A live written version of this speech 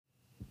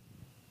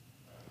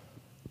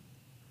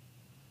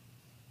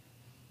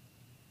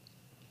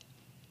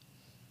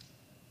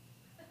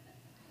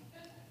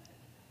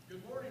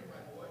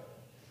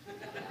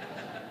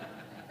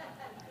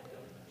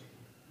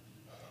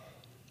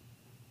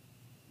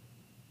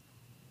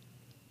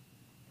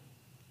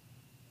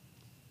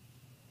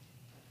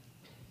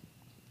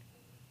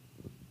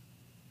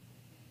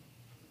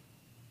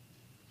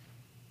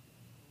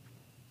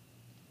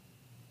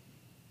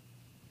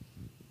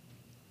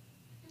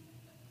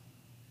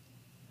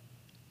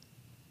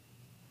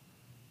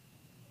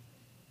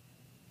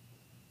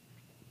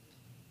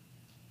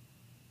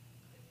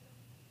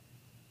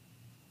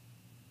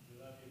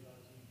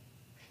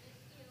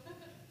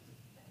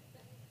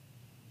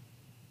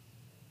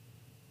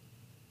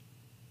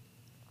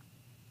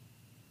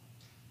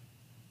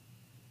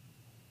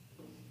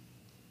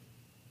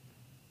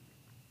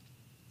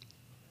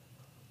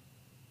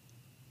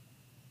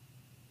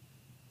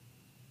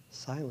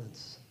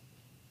Silence.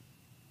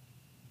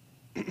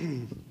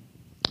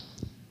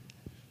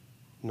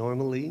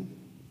 Normally,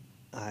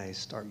 I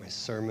start my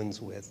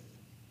sermons with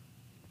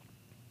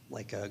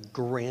like a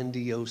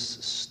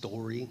grandiose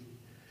story.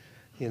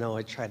 You know,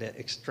 I try to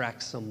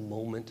extract some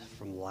moment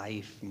from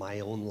life, my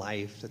own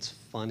life, that's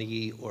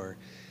funny or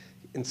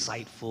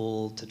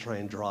insightful to try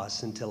and draw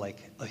us into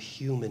like a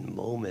human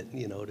moment,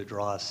 you know, to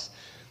draw us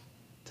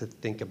to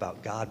think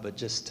about God, but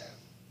just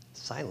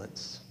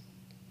silence.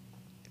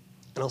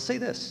 And I'll say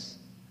this,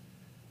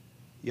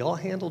 y'all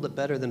handled it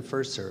better than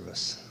first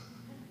service.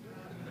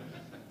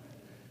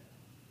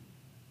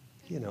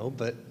 You know,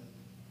 but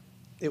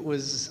it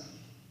was,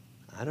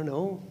 I don't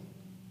know,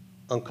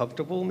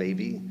 uncomfortable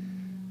maybe,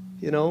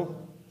 you know.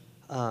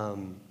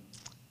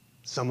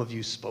 Some of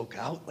you spoke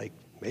out like,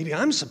 maybe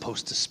I'm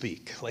supposed to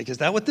speak. Like, is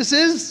that what this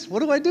is? What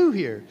do I do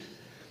here?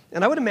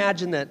 And I would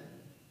imagine that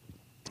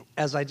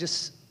as I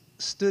just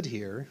stood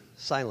here,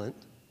 silent,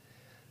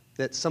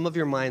 that some of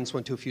your minds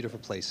went to a few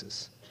different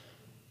places.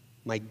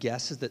 My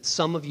guess is that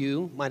some of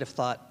you might have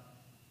thought,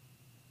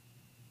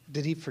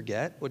 did he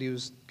forget what he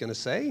was going to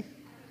say?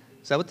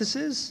 Is that what this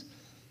is?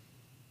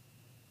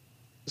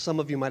 Some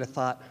of you might have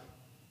thought,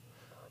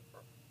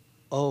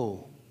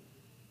 oh,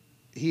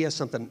 he has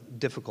something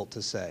difficult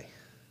to say.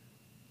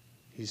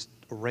 He's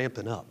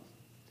ramping up.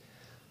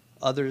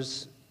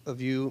 Others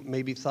of you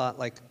maybe thought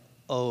like,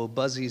 oh,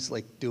 Buzzy's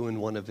like doing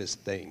one of his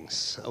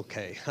things.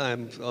 Okay,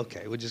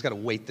 we just got to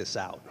wait this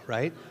out,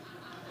 right?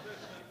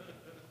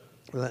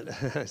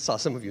 I saw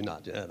some of you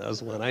nod. Yeah, that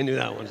was one. I knew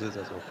that one.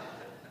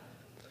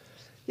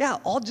 Yeah,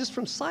 all just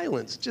from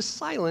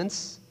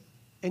silence,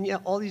 and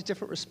yet all these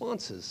different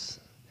responses.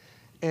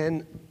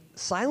 And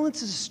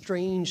silence is a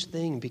strange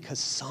thing because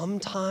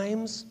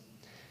sometimes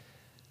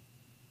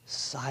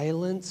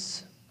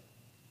silence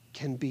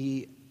can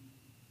be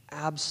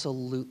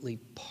absolutely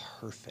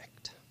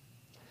perfect.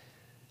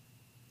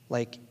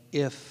 Like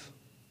if,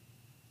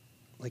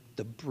 like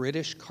the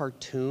British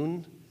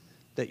cartoon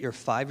that your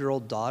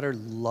 5-year-old daughter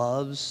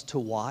loves to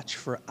watch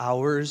for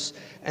hours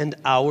and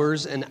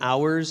hours and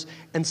hours,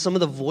 and some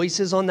of the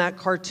voices on that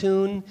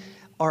cartoon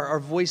are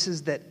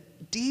voices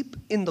that deep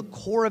in the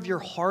core of your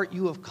heart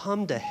you have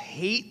come to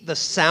hate the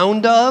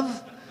sound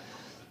of,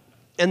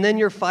 and then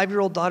your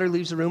 5-year-old daughter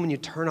leaves the room and you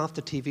turn off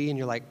the TV and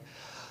you're like,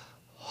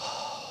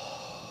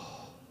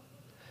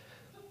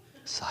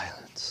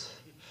 silence.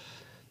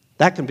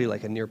 That can be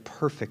like a near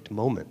perfect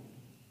moment.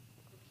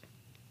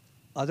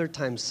 Other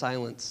times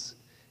silence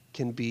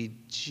can be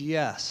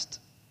just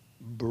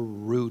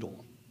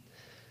brutal.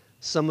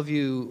 Some of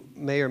you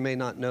may or may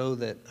not know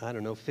that,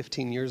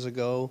 15 years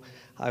ago,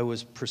 I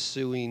was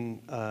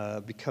pursuing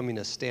becoming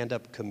a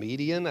stand-up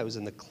comedian. I was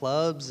in the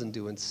clubs and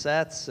doing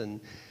sets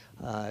and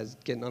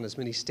getting on as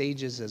many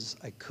stages as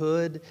I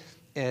could.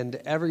 And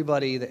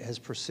everybody that has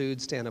pursued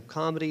stand-up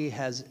comedy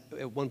has,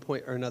 at one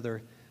point or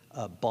another,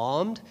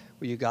 bombed,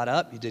 where you got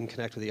up, you didn't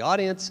connect with the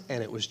audience,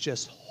 and it was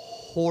just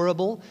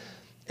horrible.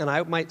 And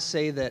I might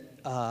say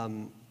that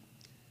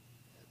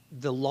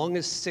the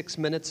longest 6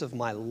 minutes of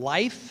my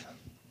life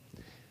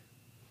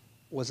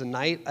was a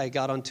night I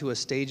got onto a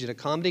stage at a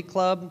comedy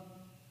club,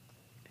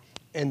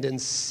 and in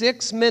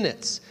 6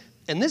 minutes,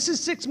 and this is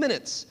 6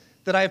 minutes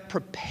that I have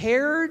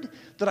prepared,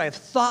 that I have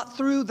thought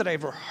through, that I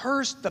have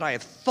rehearsed, that I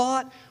have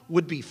thought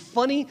would be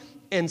funny,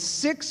 in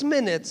 6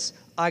 minutes,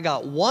 I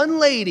got one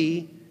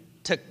lady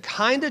to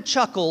kind of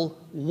chuckle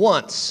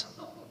once.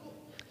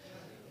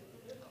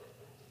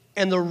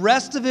 And the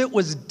rest of it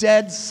was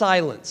dead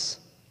silence.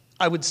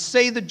 I would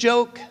say the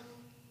joke,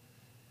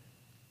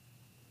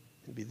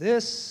 maybe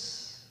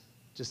this,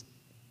 just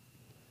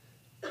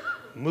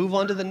move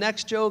on to the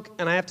next joke,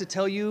 and I have to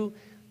tell you,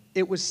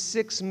 it was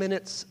 6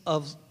 minutes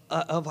of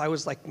I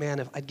was like, man,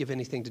 if I'd give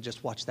anything to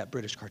just watch that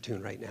British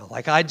cartoon right now.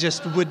 Like I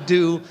just would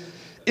do,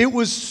 it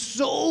was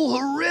so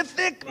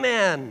horrific,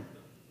 man.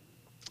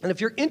 And if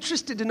you're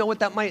interested to know what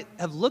that might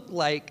have looked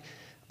like,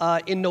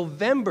 in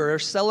November,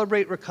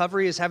 Celebrate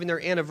Recovery is having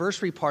their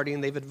anniversary party,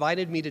 and they've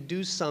invited me to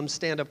do some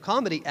stand-up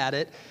comedy at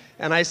it.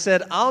 And I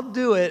said, I'll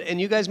do it, and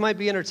you guys might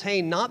be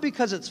entertained, not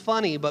because it's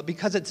funny, but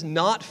because it's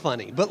not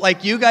funny. But,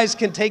 like, you guys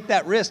can take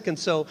that risk, and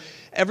so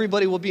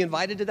everybody will be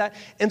invited to that.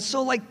 And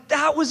so, like,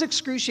 that was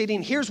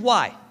excruciating. Here's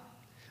why.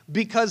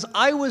 Because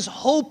I was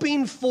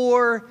hoping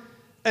for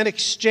an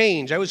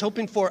exchange. I was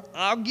hoping for,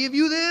 I'll give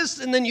you this,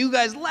 and then you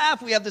guys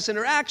laugh, we have this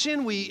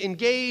interaction, we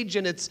engage,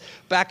 and it's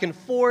back and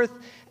forth.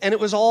 And it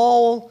was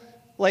all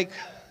like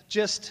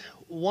just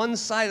one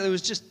side. It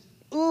was just,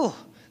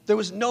 there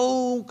was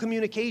no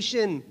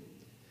communication.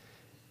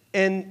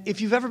 And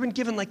if you've ever been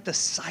given like the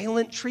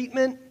silent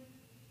treatment,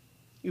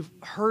 you've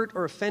hurt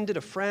or offended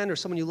a friend or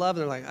someone you love,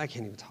 and they're like, I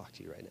can't even talk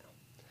to you right now.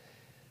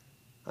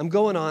 I'm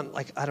going on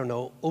like,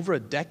 over a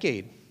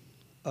decade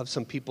of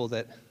some people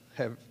that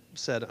have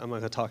said, I'm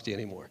not going to talk to you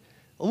anymore.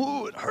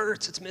 Oh, it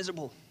hurts, it's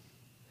miserable.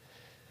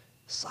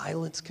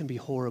 Silence can be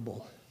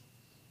horrible.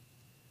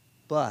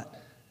 But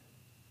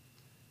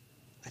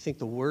I think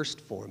the worst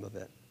form of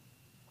it,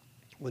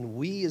 when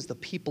we as the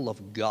people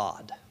of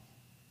God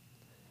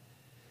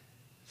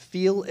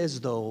feel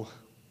as though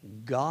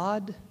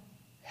God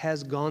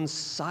has gone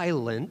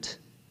silent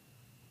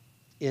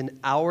in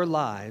our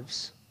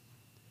lives,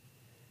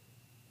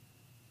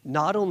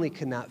 not only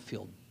can that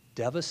feel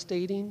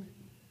devastating,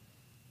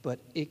 but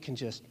it can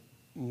just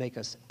make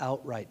us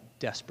outright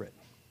desperate.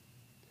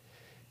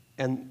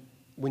 And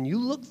when you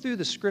look through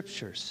the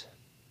scriptures,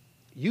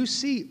 you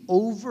see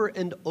over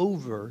and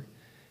over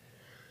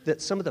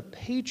that some of the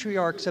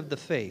patriarchs of the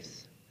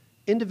faith,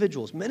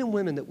 individuals, men and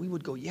women that we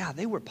would go, yeah,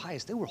 they were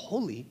pious, they were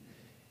holy,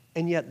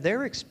 and yet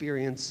their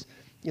experience,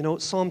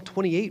 Psalm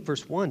 28,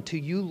 verse 1, to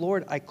you,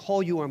 Lord, I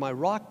call you are my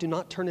rock, do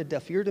not turn a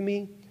deaf ear to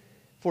me,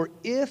 for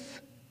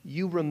if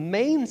you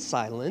remain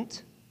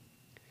silent,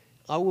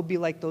 I will be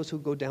like those who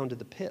go down to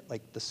the pit.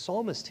 Like the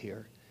psalmist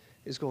here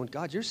is going,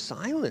 God, you're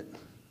silent.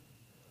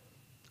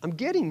 I'm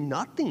getting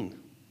nothing.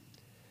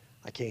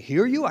 I can't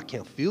hear you, I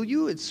can't feel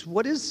you.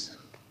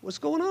 What's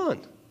going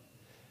on?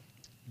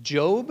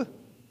 Job,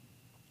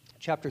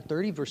 chapter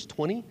 30, verse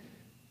 20,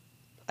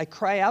 I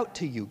cry out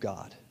to you,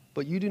 God,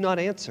 but you do not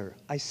answer.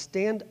 I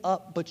stand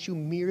up, but you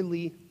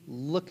merely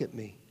look at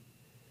me.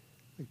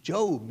 Like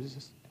Job is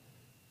just,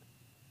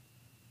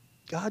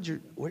 God,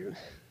 you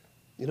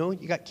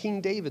got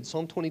King David,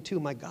 Psalm 22,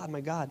 my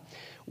God,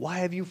 why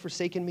have you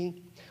forsaken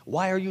me?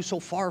 Why are you so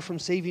far from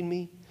saving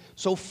me?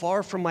 So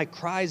far from my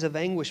cries of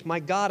anguish. My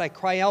God, I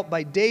cry out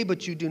by day,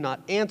 but you do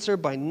not answer,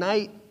 by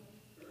night,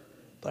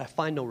 but I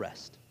find no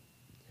rest.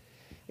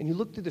 And you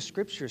look through the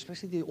scripture,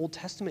 especially the Old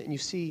Testament, and you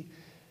see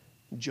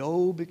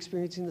Job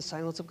experiencing the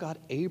silence of God,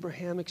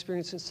 Abraham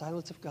experiencing the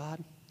silence of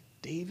God,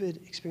 David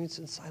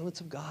experiencing the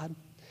silence of God.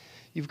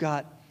 You've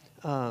got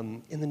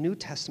in the New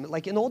Testament,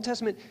 like in the Old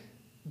Testament,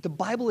 the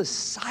Bible is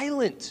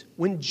silent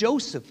when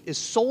Joseph is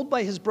sold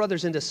by his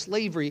brothers into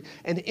slavery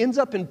and ends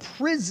up in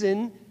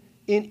prison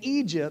in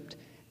Egypt,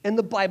 and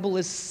the Bible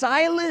is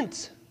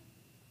silent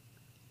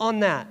on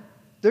that.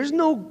 There's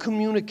no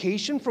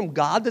communication from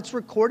God that's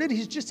recorded.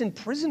 He's just in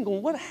prison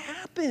going, what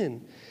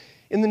happened?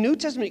 In the New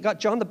Testament, you got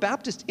John the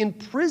Baptist in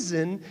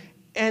prison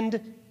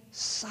and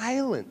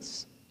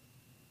silence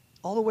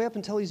all the way up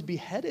until he's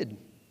beheaded.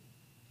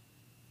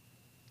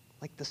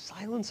 Like the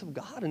silence of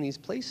God in these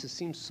places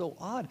seems so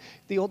odd.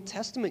 The Old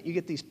Testament, you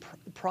get these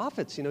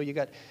prophets, you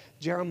got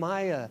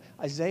Jeremiah,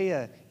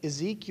 Isaiah,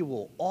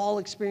 Ezekiel, all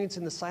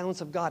experiencing the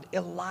silence of God.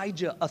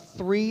 Elijah, a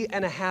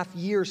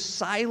 3.5-year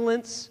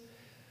silence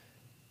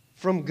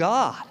from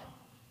God.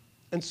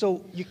 And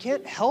so you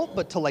can't help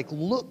but to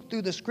look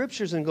through the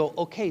scriptures and go,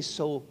 okay,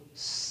 so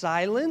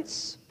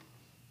silence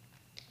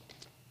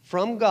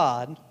from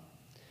God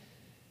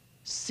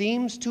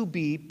seems to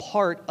be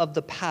part of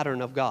the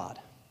pattern of God.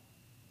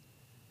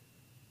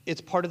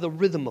 It's part of the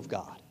rhythm of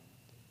God.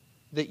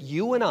 That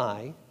you and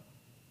I,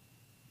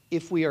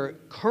 if we are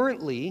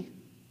currently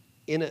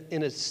in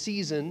a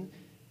season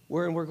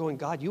wherein we're going,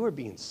 God, you are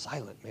being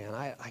silent, man.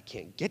 I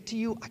can't get to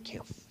you. I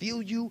can't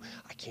feel you.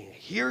 I can't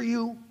hear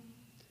you.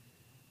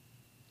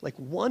 Like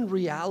one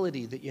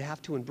reality that you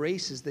have to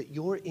embrace is that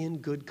you're in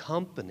good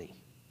company.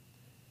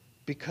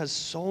 Because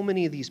so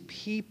many of these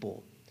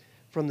people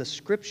from the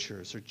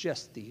scriptures are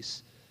just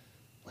these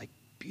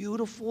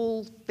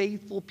beautiful,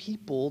 faithful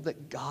people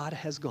that God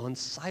has gone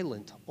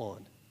silent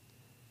on.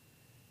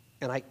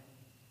 And I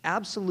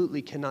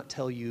absolutely cannot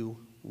tell you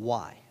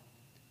why.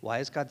 Why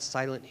is God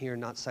silent here,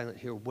 not silent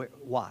here?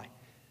 Why?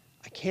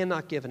 I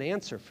cannot give an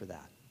answer for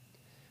that.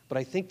 But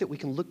I think that we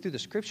can look through the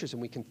scriptures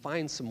and we can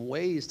find some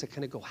ways to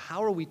kind of go,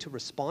 how are we to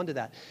respond to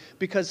that?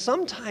 Because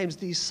sometimes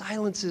these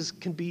silences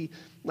can be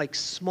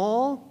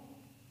small,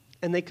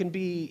 and they can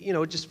be,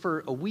 just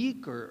for a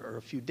week or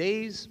a few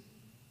days.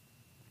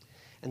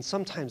 And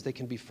sometimes they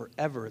can be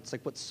forever. It's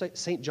like what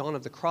St. John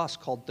of the Cross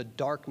called the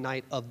dark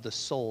night of the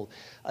soul,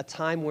 a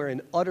time where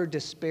in utter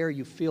despair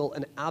you feel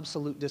an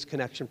absolute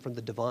disconnection from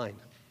the divine.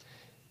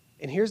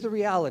 And here's the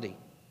reality.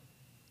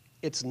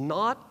 It's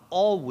not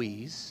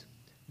always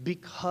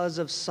because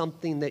of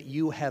something that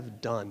you have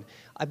done.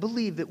 I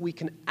believe that we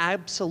can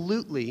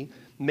absolutely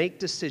make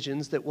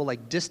decisions that will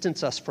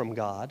distance us from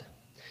God.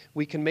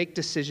 We can make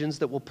decisions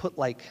that will put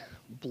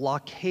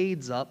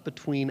blockades up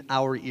between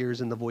our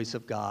ears and the voice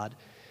of God.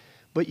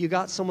 But you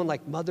got someone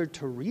like Mother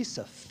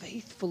Teresa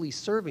faithfully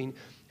serving,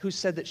 who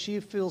said that she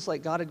feels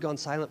like God had gone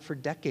silent for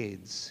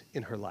decades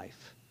in her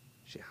life.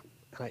 And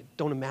I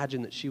don't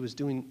imagine that she was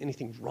doing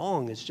anything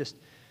wrong. It's just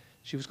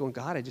she was going,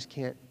 God, I just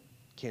can't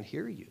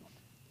hear you.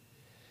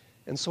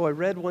 And so I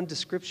read one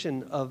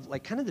description of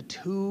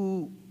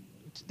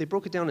they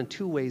broke it down in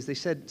two ways. They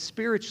said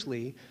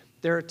spiritually,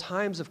 there are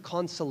times of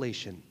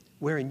consolation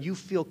wherein you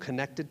feel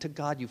connected to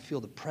God, you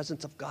feel the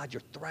presence of God,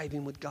 you're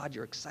thriving with God,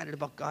 you're excited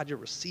about God, you're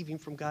receiving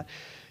from God,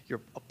 you're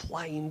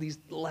applying these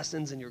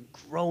lessons and you're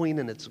growing,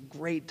 and it's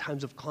great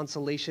times of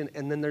consolation.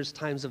 And then there's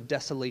times of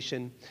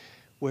desolation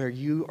where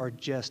you are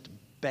just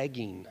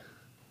begging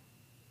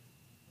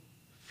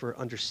for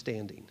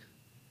understanding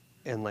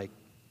and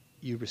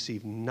you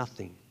receive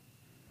nothing.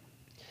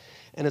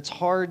 And it's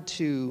hard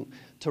to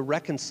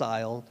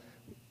reconcile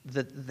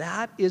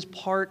that is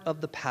part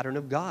of the pattern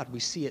of God. We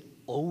see it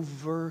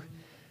over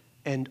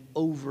and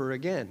over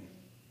again.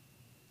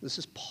 This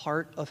is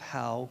part of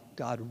how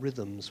God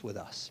rhythms with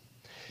us.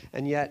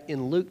 And yet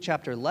in Luke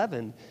chapter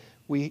 11,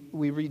 we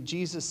read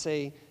Jesus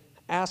say,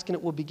 ask and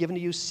it will be given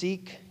to you,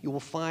 seek, you will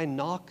find,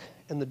 knock,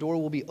 and the door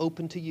will be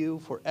open to you.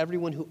 For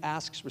everyone who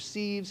asks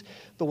receives,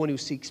 the one who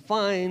seeks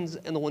finds,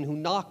 and the one who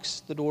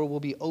knocks, the door will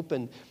be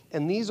open.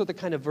 And these are the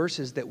kind of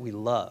verses that we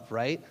love,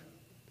 right?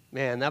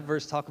 Man, that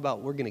verse talk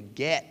about we're going to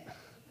get.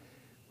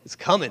 It's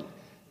coming.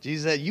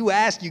 Jesus said, you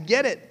ask, you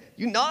get it.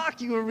 You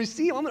knock, you will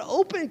receive. I'm going to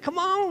open. Come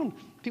on.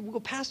 People go,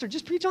 Pastor,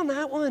 just preach on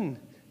that one.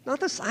 Not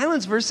the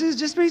silence verses.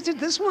 Just preach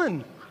this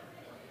one.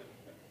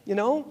 You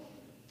know?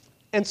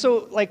 And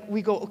so, like,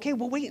 we go, okay,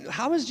 well, wait,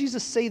 how does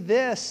Jesus say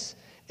this?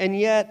 And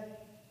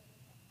yet,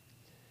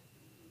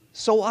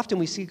 so often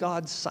we see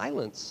God's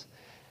silence.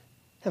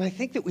 And I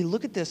think that we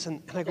look at this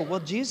and I go, well,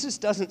 Jesus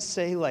doesn't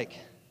say, like,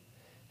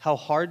 how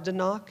hard to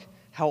knock,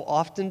 how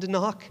often to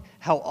knock,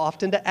 how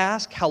often to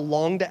ask, how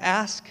long to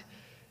ask.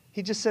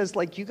 He just says,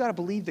 like, you got to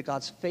believe that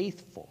God's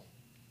faithful.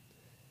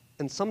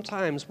 And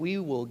sometimes we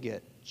will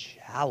get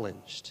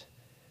challenged,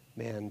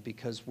 man,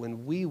 because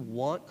when we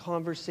want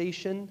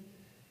conversation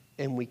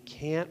and we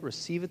can't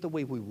receive it the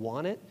way we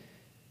want it,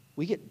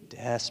 we get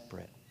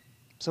desperate.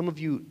 Some of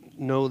you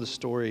know the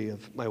story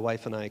of my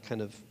wife and I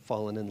kind of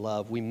falling in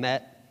love. We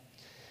met,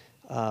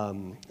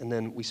 and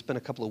then we spent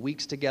a couple of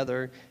weeks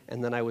together,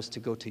 and then I was to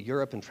go to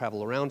Europe and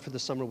travel around for the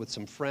summer with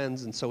some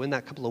friends. And so in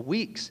that couple of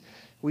weeks,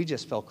 we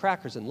just fell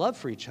crackers in love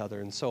for each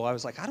other. And so I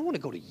was like, I don't want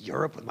to go to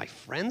Europe with my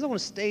friends. I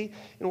want to stay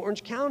in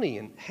Orange County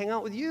and hang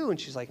out with you. And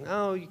she's like,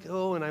 no, you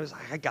go. And I was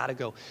like, I got to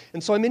go.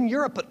 And so I'm in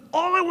Europe, but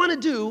all I want to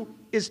do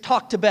is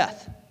talk to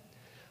Beth.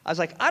 I was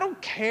like, I don't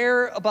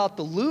care about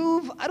the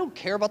Louvre. I don't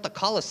care about the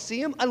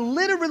Colosseum. I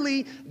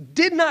literally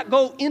did not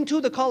go into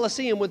the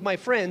Colosseum with my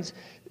friends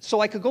so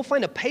I could go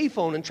find a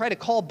payphone and try to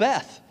call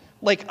Beth.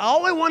 Like,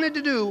 all I wanted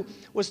to do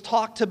was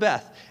talk to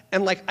Beth.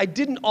 And, like, I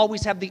didn't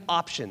always have the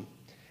option.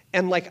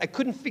 And, like, I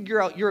couldn't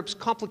figure out Europe's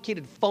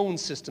complicated phone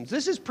systems.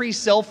 This is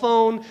pre-cell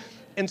phone.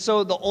 And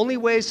so the only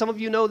way, some of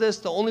you know this,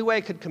 the only way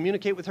I could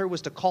communicate with her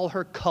was to call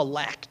her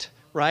collect,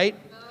 right?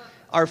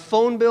 Our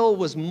phone bill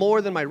was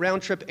more than my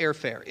round-trip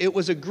airfare. It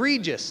was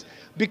egregious.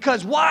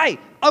 Because why?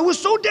 I was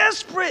so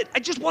desperate. I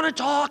just want to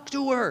talk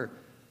to her.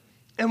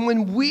 And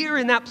when we're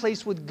in that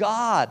place with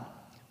God,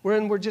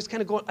 we're just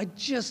kind of going,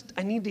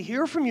 I need to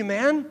hear from you,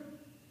 man.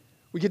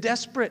 We get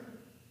desperate.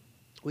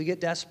 We get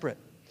desperate.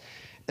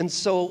 And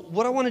so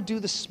what I want to do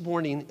this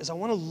morning is I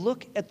want to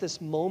look at this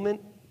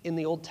moment in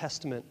the Old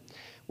Testament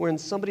wherein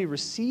somebody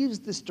receives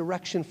this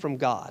direction from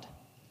God.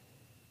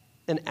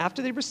 And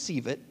after they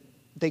receive it,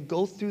 they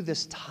go through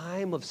this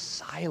time of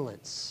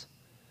silence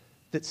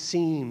that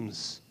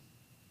seems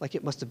like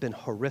it must have been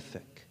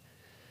horrific,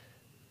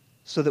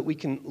 so that we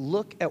can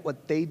look at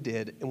what they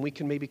did and we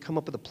can maybe come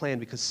up with a plan,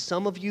 because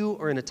some of you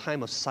are in a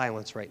time of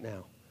silence right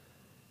now.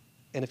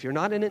 And if you're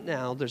not in it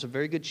now, there's a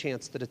very good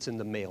chance that it's in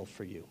the mail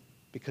for you,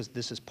 because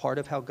this is part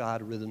of how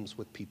God rhythms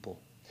with people.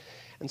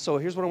 And so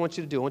here's what I want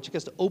you to do. I want you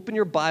guys to open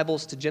your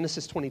Bibles to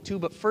Genesis 22.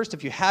 But first,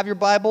 if you have your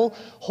Bible,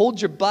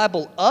 hold your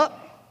Bible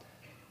up.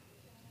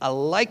 I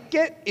like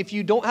it. If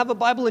you don't have a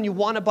Bible and you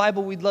want a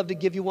Bible, we'd love to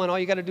give you one. All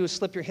you got to do is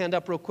slip your hand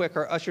up real quick.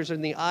 Our ushers are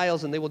in the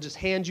aisles, and they will just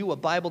hand you a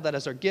Bible. That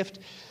is our gift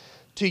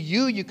to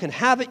you. You can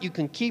have it. You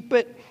can keep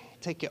it.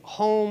 Take it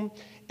home.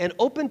 And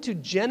open to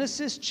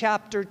Genesis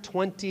chapter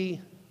 22.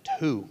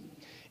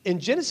 In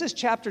Genesis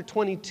chapter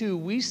 22,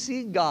 we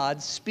see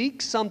God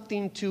speak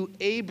something to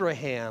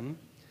Abraham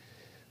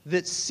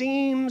that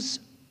seems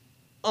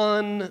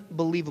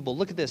unbelievable.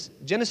 Look at this.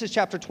 Genesis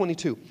chapter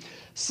 22.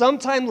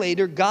 Sometime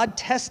later, God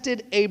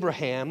tested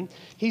Abraham.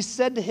 He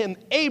said to him,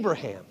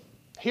 Abraham,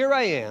 here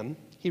I am,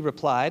 he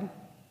replied.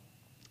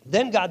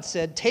 Then God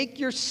said, take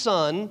your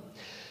son,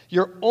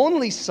 your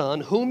only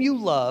son, whom you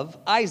love,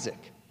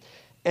 Isaac,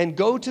 and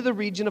go to the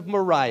region of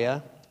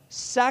Moriah.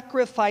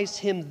 Sacrifice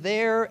him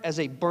there as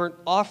a burnt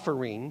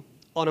offering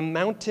on a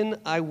mountain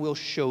I will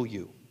show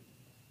you.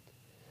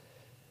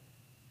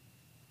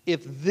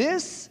 If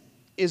this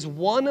is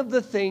one of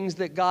the things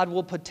that God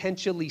will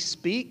potentially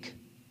speak,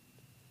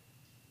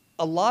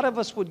 a lot of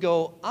us would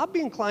go, I'll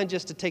be inclined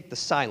just to take the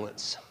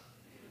silence.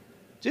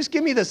 Just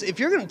give me this. If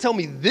you're going to tell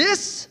me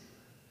this,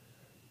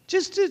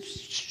 just to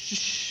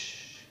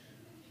shh.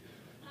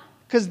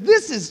 Because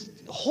this is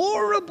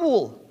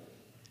horrible,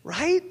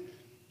 right?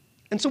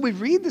 And so we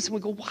read this and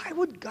we go, why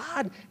would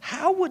God?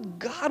 How would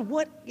God?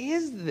 What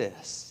is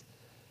this?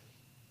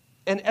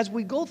 And as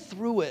we go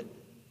through it,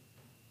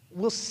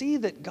 we'll see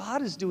that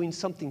God is doing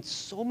something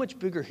so much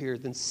bigger here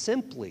than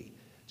simply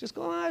just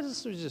go,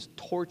 just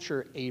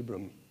torture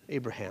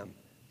Abraham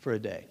for a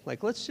day.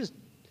 Like, let's just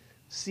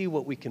see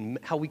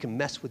how we can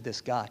mess with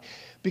this guy.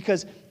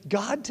 Because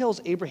God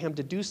tells Abraham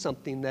to do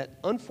something that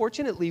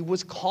unfortunately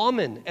was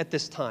common at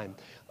this time.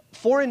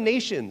 Foreign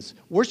nations,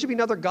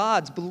 worshiping other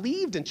gods,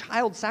 believed in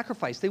child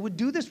sacrifice. They would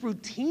do this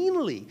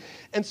routinely.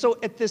 And so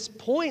at this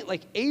point,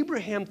 like,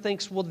 Abraham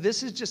thinks, well,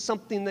 this is just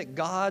something that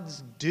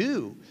gods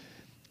do.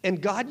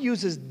 And God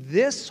uses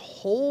this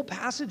whole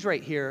passage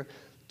right here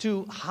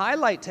to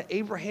highlight to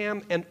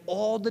Abraham and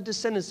all the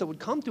descendants that would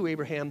come through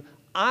Abraham,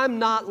 I'm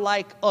not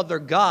like other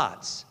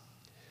gods.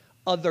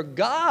 Other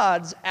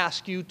gods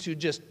ask you to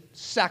just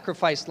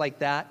sacrifice like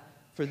that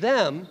for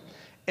them.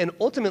 And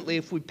ultimately,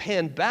 if we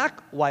pan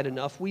back wide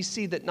enough, we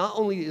see that not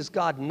only is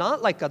God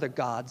not like other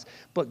gods,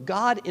 but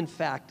God, in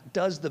fact,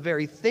 does the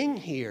very thing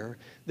here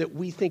that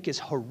we think is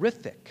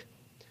horrific.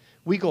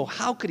 We go,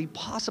 how could he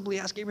possibly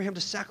ask Abraham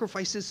to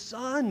sacrifice his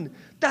son?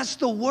 That's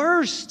the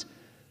worst.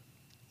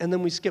 And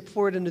then we skip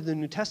forward into the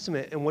New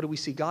Testament, and what do we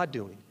see God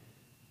doing?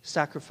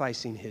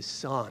 Sacrificing his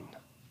son,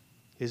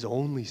 his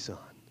only son,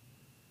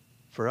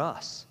 for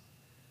us.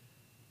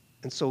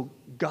 And so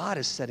God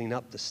is setting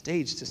up the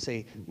stage to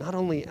say, not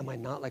only am I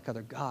not like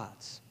other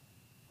gods,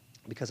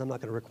 because I'm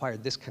not going to require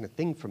this kind of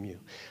thing from you.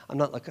 I'm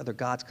not like other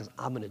gods because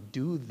I'm going to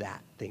do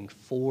that thing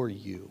for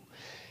you.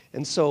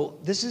 And so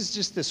this is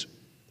just this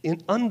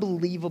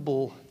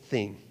unbelievable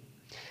thing.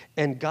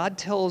 And God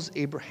tells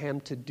Abraham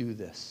to do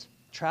this.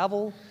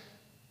 Travel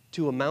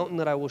to a mountain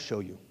that I will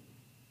show you.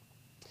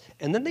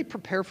 And then they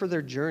prepare for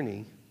their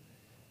journey.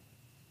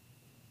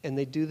 And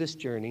they do this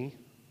journey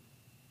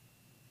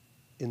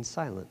in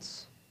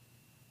silence.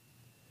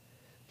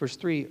 Verse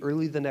 3,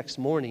 early the next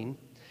morning,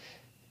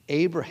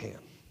 Abraham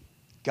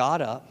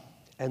got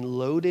up and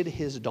loaded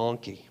his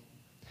donkey.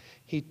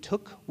 He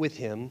took with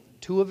him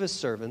 2 of his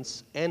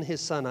servants and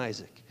his son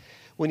Isaac.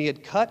 When he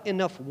had cut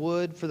enough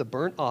wood for the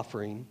burnt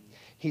offering,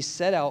 he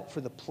set out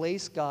for the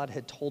place God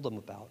had told him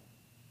about.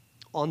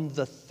 On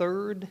the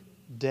 3rd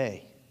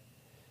day,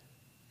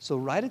 so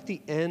right at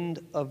the end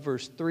of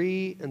verse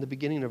 3 and the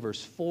beginning of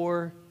verse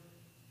 4,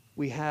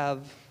 we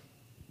have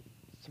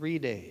 3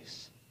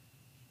 days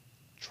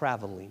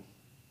traveling,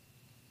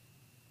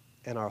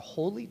 and our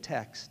holy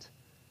text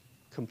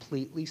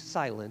completely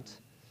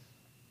silent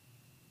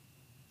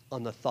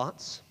on the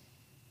thoughts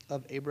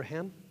of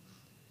Abraham,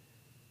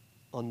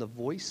 on the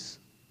voice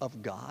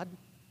of God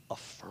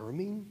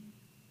affirming,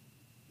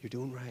 you're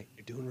doing right,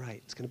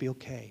 it's going to be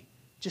okay.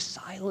 Just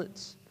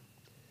silence.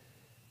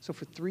 So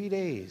for 3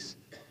 days,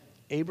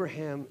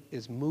 Abraham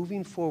is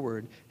moving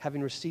forward,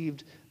 having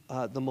received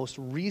the most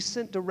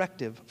recent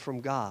directive from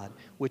God,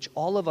 which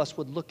all of us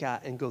would look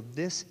at and go,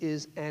 this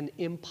is an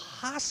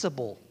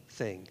impossible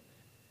thing.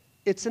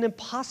 It's an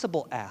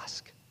impossible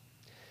ask.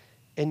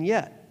 And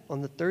yet,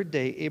 on the 3rd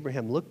day,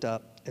 Abraham looked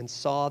up and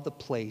saw the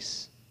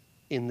place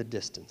in the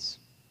distance.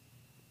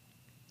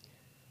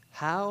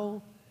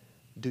 How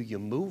do you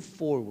move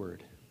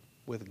forward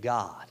with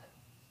God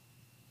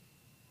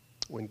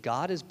when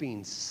God is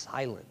being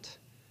silent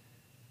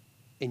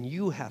and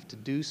you have to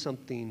do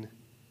something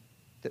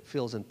that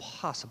feels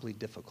impossibly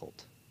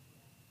difficult?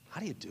 How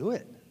do you do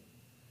it?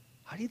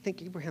 How do you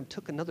think Abraham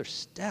took another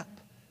step,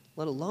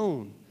 let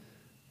alone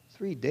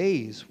 3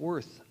 days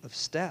worth of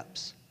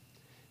steps?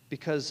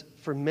 Because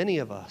for many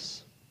of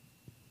us,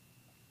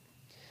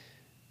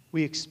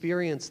 we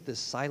experience this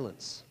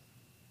silence.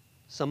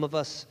 Some of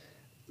us,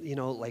 we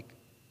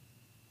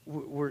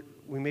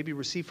maybe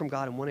receive from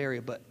God in one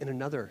area, but in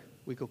another,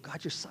 we go,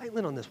 God, you're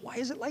silent on this. Why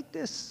is it like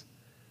this?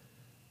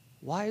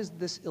 Why is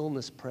this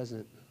illness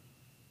present?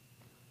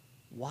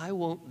 Why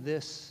won't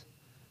this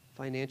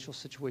financial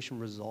situation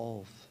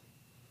resolve?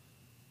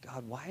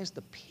 God, why is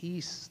the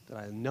peace that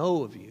I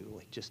know of you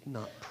just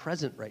not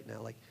present right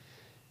now?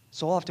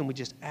 So often we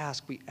just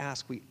ask,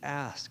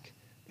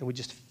 and we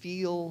just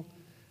feel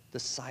the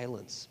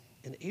silence.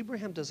 And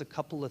Abraham does a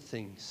couple of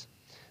things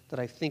that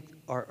I think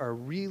are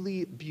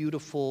really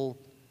beautiful,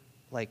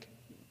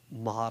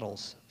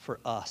 models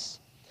for us.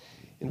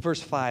 In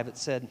verse 5,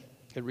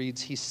 it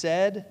reads, he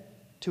said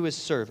to his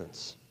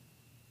servants,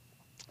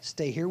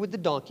 stay here with the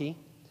donkey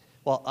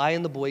while I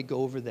and the boy go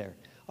over there.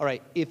 All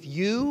right, if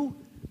you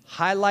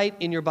highlight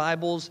in your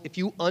Bibles, if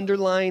you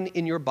underline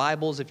in your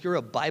Bibles, if you're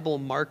a Bible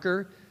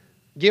marker,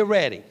 get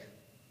ready.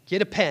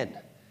 Get a pen.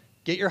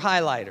 Get your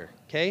highlighter,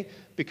 okay?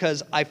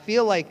 Because I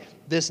feel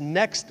like this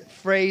next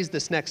phrase,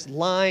 this next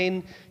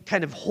line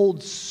kind of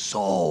holds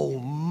so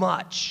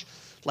much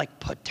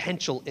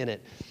potential in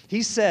it.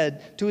 He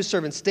said to his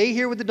servant, stay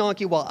here with the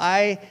donkey while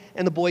I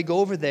and the boy go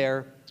over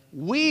there.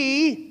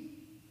 We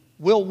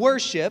will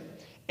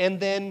worship, and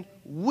then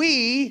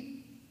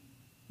we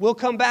will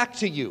come back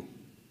to you.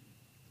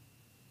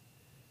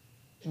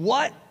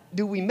 What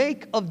do we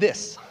make of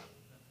this?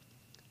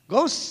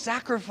 Go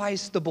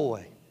sacrifice the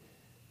boy.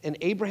 And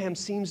Abraham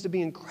seems to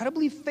be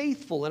incredibly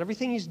faithful in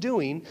everything he's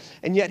doing,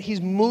 and yet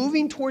he's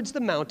moving towards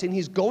the mountain.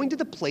 He's going to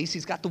the place.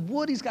 He's got the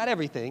wood. He's got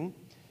everything.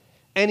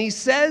 And he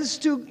says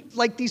to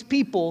these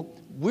people,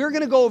 we're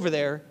going to go over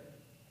there,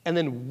 and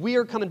then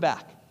we're coming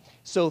back.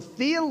 So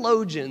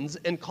theologians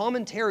and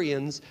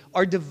commentarians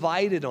are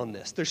divided on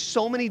this. There's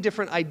so many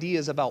different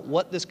ideas about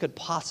what this could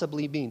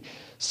possibly mean.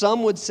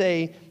 Some would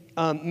say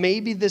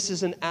maybe this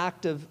is an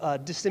act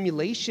of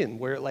dissimulation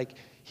where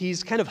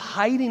he's kind of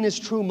hiding his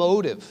true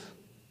motive.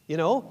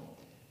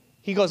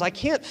 He goes, I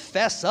can't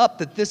fess up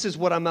that this is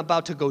what I'm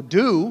about to go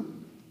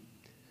do.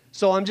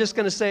 So I'm just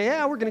going to say,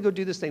 we're going to go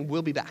do this thing.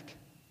 We'll be back.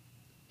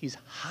 He's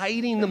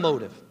hiding the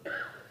motive.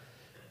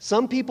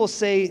 Some people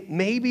say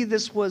maybe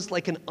this was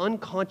an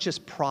unconscious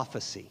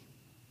prophecy.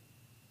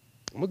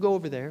 I'm going to go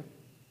over there.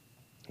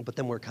 but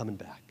then we're coming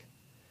back.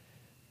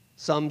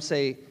 Some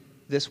say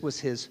this was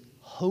his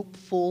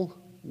hopeful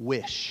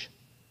wish.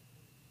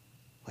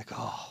 Like,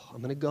 oh, I'm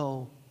going to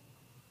go,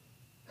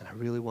 and I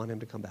really want him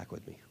to come back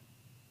with me.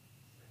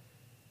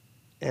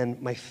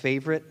 And my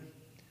favorite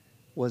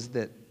was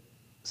that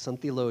some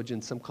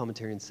theologians, some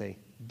commentarians say,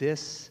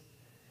 this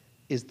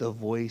is the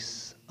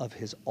voice of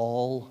his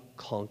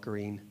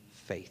all-conquering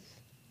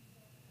faith,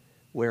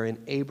 wherein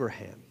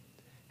Abraham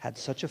had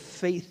such a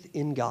faith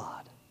in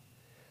God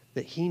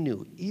that he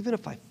knew, even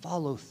if I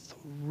follow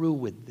through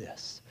with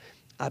this,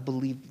 I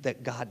believe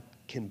that God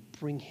can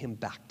bring him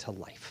back to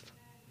life.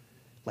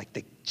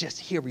 Like, just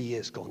here he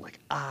is going like,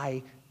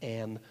 I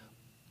am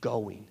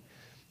going.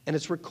 And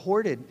it's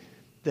recorded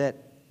that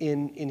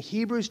in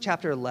Hebrews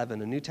chapter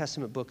 11, a New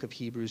Testament book of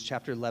Hebrews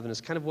chapter 11 is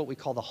kind of what we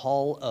call the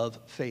Hall of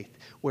Faith,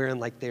 wherein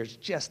like there's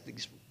just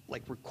these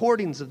like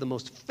recordings of the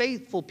most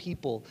faithful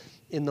people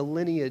in the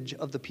lineage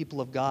of the people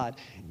of God.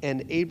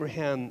 And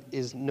Abraham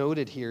is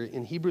noted here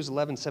in Hebrews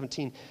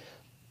 11:17.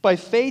 By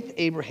faith,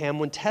 Abraham,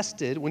 when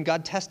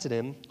God tested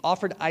him,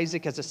 offered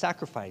Isaac as a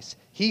sacrifice.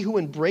 He who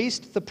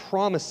embraced the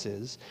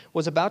promises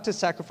was about to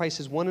sacrifice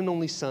his one and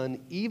only son,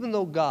 even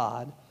though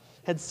God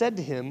had said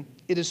to him,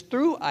 it is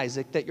through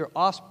Isaac that your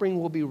offspring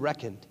will be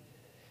reckoned.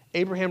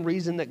 Abraham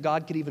reasoned that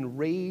God could even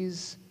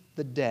raise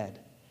the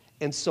dead.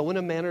 And so in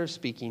a manner of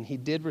speaking, he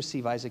did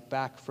receive Isaac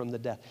back from the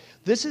death.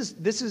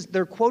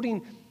 They're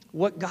quoting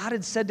what God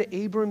had said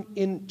to Abram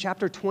in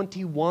chapter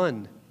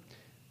 21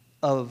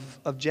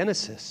 of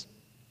Genesis.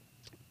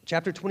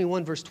 Chapter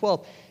 21, verse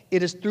 12,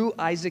 it is through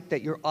Isaac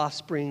that your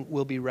offspring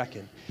will be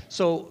reckoned.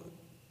 So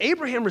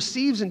Abraham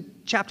receives in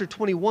chapter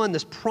 21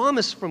 this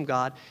promise from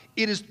God.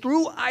 It is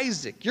through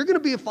Isaac. You're going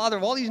to be a father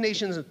of all these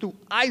nations, and through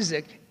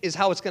Isaac is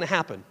how it's going to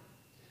happen.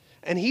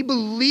 And he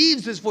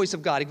believes this voice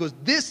of God. He goes,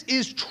 this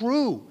is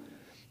true.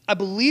 I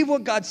believe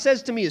what God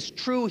says to me is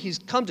true. He's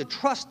come to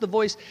trust the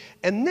voice.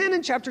 And then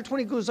in chapter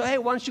 20, he goes, hey,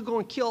 why don't you go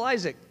and kill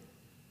Isaac?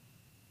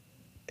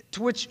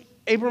 To which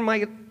Abraham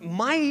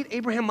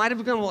might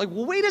have gone like,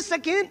 well, wait a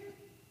second.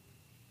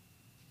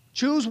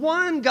 Choose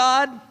one,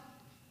 God.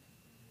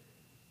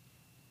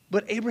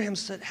 But Abraham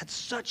had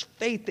such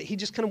faith that he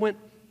just kind of went,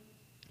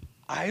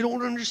 I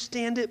don't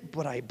understand it,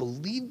 but I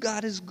believe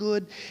God is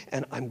good,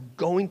 and I'm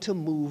going to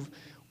move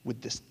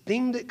with this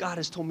thing that God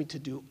has told me to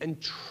do and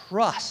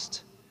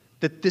trust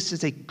that this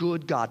is a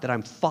good God, that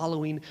I'm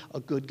following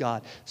a good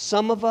God.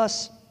 Some of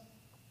us,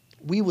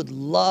 we would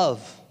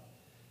love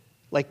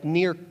like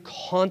near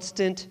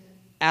constant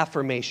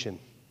affirmation,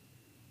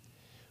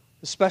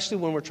 especially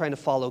when we're trying to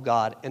follow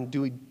God and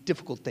doing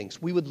difficult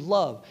things. We would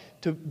love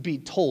to be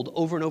told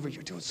over and over,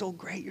 you're doing so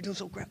great, you're doing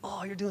so great,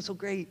 oh, you're doing so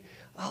great,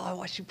 oh, I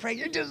watched you pray,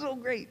 you're doing so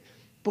great,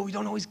 but we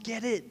don't always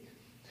get it.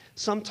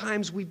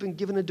 Sometimes we've been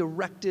given a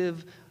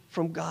directive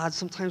from God,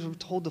 sometimes we're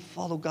told to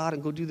follow God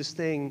and go do this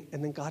thing,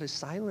 and then God is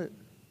silent.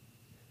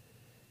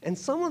 And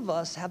some of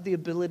us have the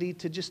ability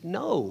to just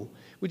know.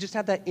 We just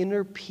have that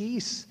inner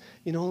peace.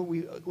 You know,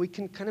 we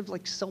can kind of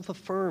like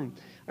self-affirm.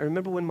 I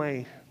remember when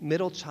my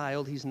middle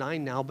child, he's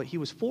 9 now, but he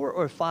was 4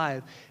 or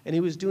 5, and he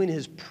was doing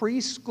his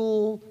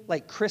preschool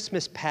like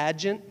Christmas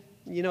pageant.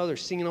 You know, they're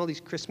singing all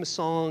these Christmas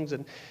songs,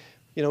 and,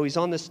 you know, he's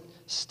on this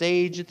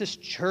stage at this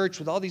church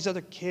with all these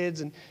other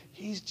kids, and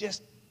he's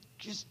just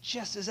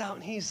is out,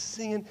 and he's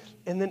singing,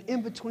 and then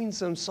in between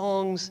some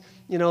songs,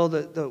 you know,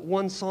 the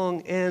one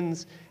song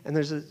ends, and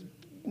there's a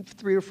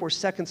 3 or 4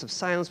 seconds of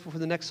silence before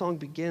the next song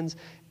begins,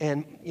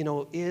 and, you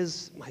know,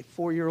 is my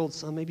 4-year-old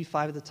son, maybe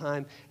 5 at the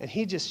time, and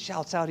he just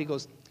shouts out, he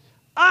goes,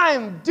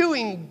 I'm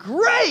doing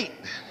great!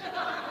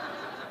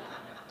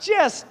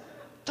 Just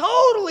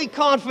totally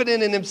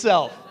confident in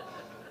himself.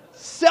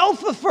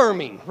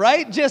 Self-affirming,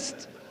 right?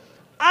 Just,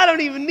 I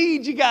don't even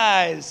need you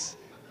guys.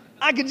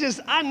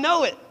 I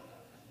know it.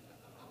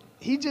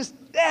 He just,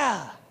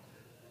 yeah.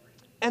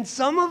 And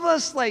some of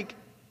us, like,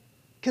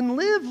 can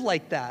live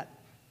like that.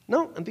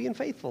 No, I'm being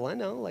faithful. I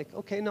know, like,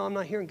 okay, no, I'm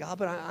not hearing God,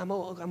 but I'm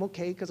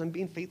okay because I'm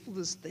being faithful to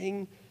this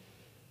thing.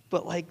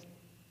 But like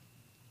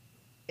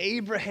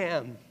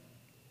Abraham,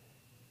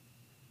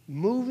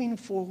 moving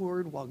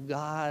forward while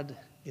God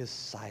is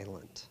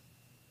silent,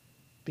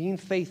 being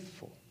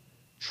faithful,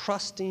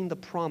 trusting the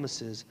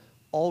promises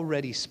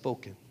already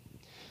spoken.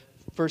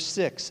 Verse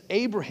 6,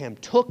 Abraham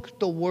took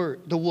the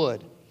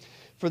wood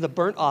for the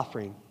burnt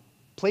offering,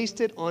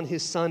 placed it on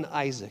his son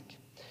Isaac,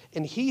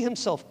 and he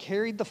himself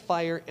carried the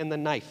fire and the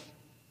knife.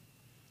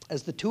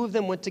 As the two of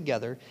them went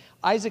together,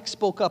 Isaac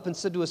spoke up and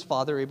said to his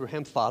father,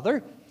 Abraham,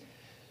 Father,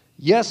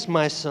 yes,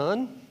 my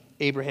son,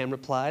 Abraham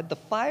replied. The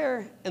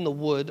fire and the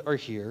wood are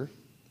here,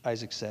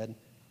 Isaac said,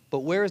 but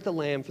where is the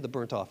lamb for the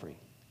burnt offering?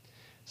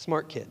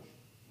 Smart kid,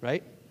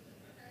 right?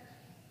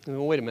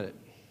 Wait a minute,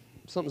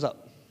 something's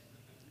up.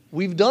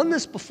 We've done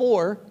this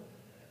before.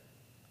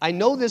 I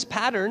know this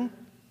pattern.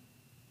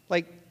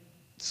 Like,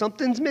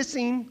 something's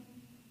missing.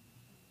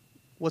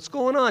 What's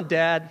going on,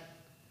 Dad?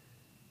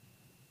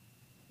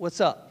 What's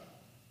up?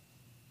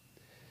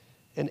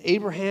 And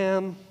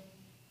Abraham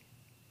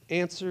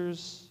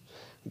answers,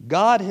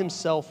 God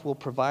himself will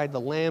provide the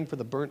lamb for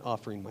the burnt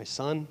offering, my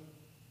son.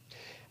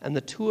 and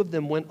the two of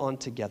them went on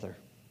together.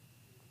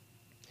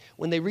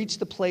 When they reached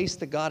the place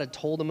that God had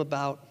told them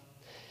about,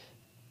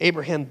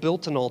 Abraham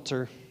built an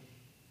altar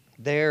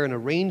there and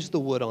arranged the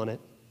wood on it.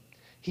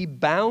 He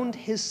bound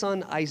his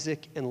son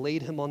Isaac and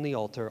laid him on the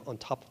altar on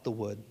top of the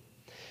wood.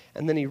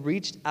 And then he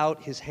reached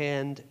out his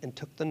hand and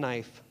took the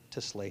knife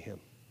to slay him.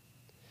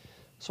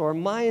 So our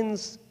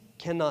minds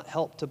cannot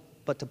help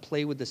but to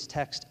play with this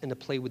text and to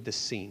play with this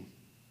scene.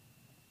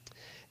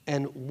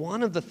 And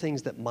one of the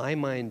things that my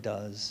mind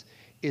does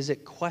is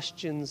it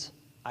questions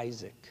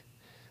Isaac.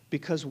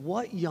 Because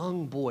what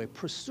young boy,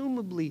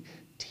 presumably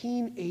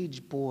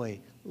teenage boy,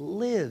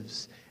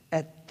 lives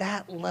at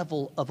that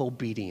level of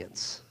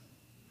obedience?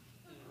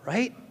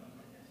 Right?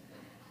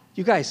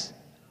 You guys,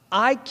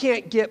 I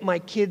can't get my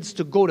kids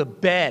to go to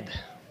bed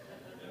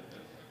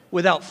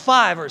without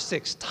 5 or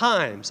 6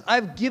 times.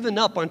 I've given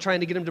up on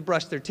trying to get them to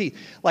brush their teeth.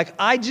 Like,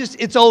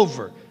 it's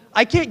over.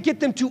 I can't get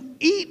them to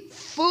eat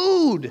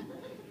food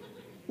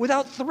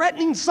without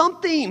threatening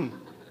something.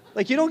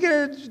 Like, you don't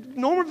get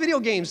no more video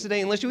games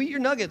today unless you eat your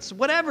nuggets,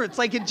 whatever. It's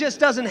like it just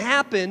doesn't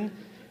happen.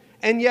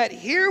 And yet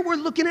here we're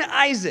looking at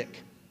Isaac.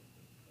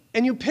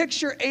 And you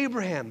picture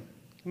Abraham.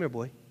 Come here,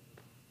 boy.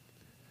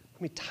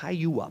 Let me tie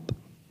you up.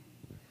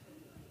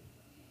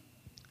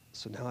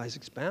 So now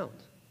Isaac's bound.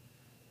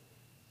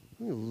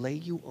 I'm going to lay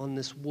you on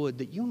this wood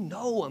that you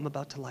know I'm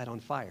about to light on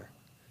fire.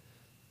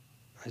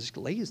 Isaac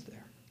lays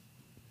there.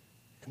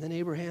 And then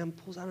Abraham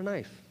pulls out a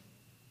knife.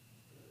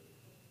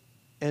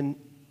 And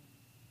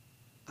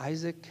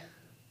Isaac,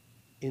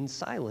 in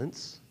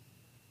silence,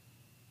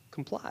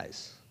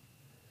 complies.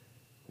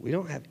 We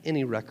don't have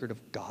any record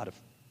of God of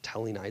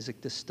telling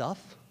Isaac this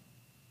stuff.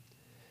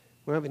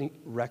 We don't have any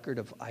record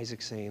of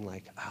Isaac saying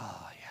like,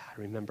 oh yeah, I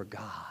remember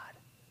God.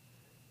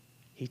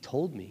 He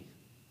told me,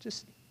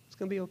 it's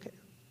going to be okay.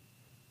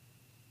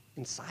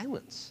 In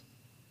silence.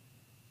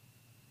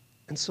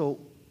 And so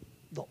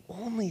the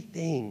only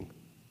thing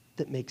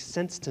that makes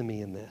sense to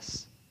me in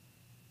this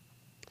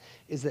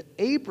is that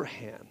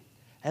Abraham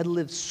had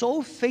lived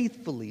so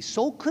faithfully,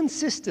 so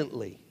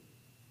consistently,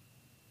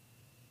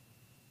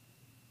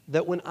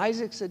 that when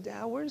Isaac said,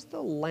 Dad, where's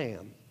the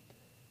lamb?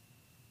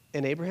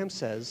 And Abraham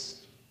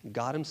says,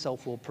 God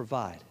himself will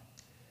provide.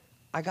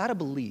 I got to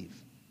believe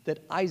that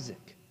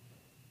Isaac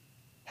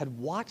had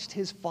watched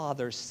his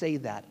father say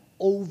that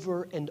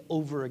over and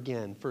over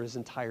again for his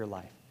entire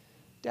life.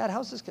 Dad,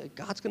 how's this going?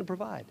 God's going to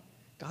provide.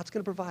 God's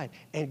going to provide.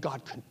 And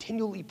God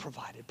continually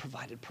provided.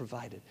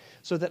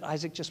 So that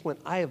Isaac just went,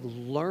 I have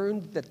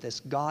learned that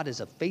this God is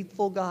a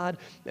faithful God,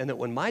 and that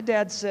when my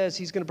dad says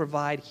he's going to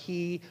provide,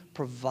 he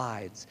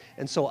provides.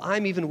 And so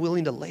I'm even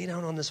willing to lay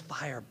down on this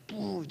fire.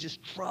 Boom, he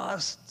just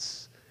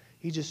trusts.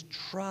 He just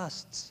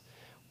trusts.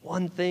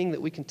 One thing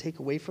that we can take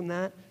away from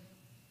that,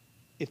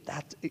 if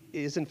that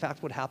is in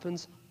fact what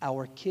happens,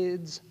 our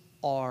kids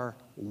are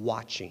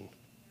watching.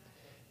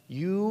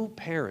 You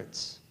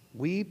parents,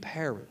 we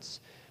parents,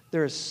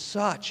 there is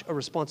such a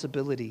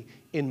responsibility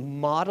in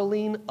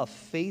modeling a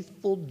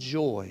faithful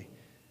joy,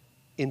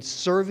 in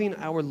serving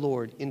our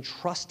Lord, in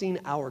trusting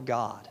our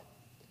God,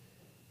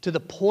 to the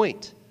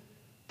point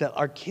that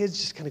our kids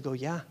just kind of go,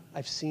 yeah,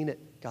 I've seen it.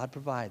 God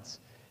provides.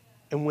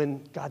 And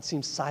when God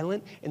seems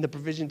silent and the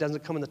provision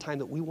doesn't come in the time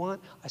that we want,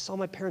 I saw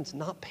my parents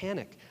not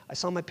panic. I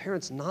saw my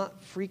parents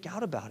not freak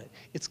out about it.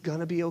 It's going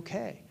to be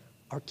okay.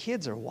 Our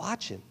kids are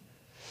watching.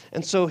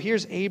 And so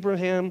here's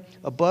Abraham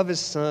above his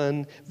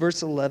son,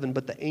 verse 11,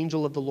 but the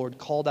angel of the Lord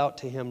called out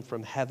to him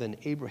from heaven,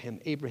 Abraham,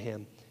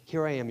 Abraham.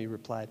 Here I am, he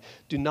replied.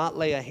 Do not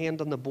lay a hand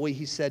on the boy,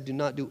 he said. Do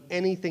not do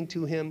anything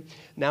to him.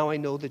 Now I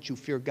know that you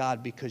fear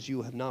God because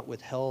you have not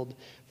withheld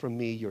from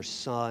me your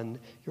son,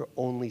 your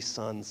only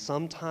son.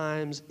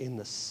 Sometimes in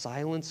the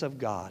silence of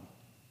God,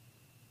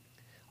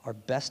 our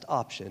best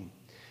option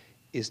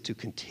is to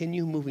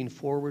continue moving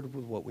forward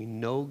with what we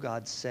know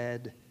God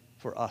said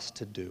for us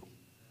to do.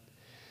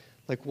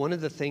 Like one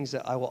of the things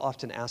that I will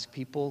often ask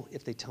people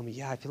if they tell me,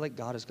 yeah, I feel like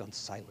God has gone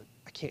silent.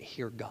 I can't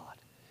hear God.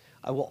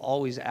 I will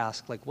always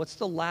ask, like, what's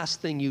the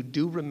last thing you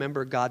do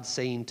remember God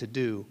saying to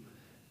do,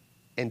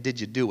 and did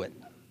you do it?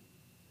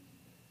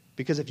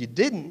 Because if you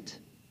didn't,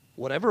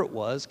 whatever it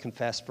was,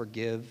 confess,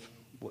 forgive,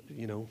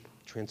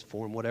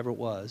 transform, whatever it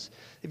was,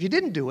 if you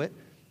didn't do it,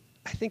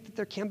 I think that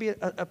there can be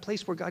a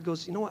place where God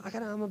goes, you know what, I'm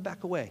going to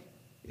back away.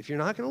 If you're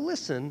not going to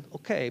listen,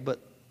 okay, but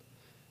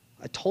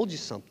I told you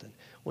something.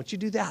 Once you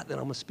do that, then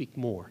I'm going to speak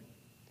more.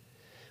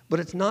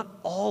 But it's not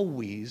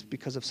always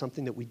because of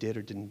something that we did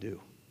or didn't do.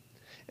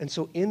 And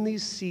so in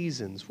these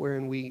seasons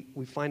wherein we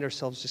find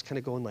ourselves just kind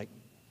of going like,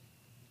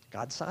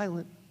 God's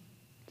silent,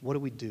 what do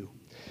we do?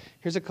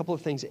 Here's a couple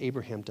of things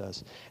Abraham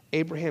does.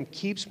 Abraham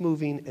keeps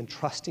moving and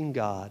trusting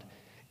God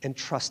and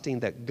trusting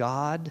that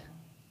God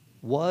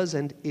was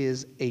and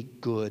is a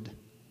good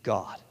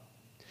God.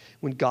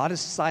 When God is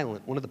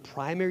silent, one of the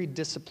primary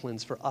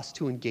disciplines for us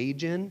to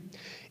engage in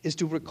is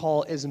to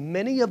recall as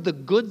many of the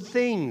good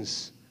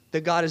things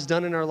that God has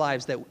done in our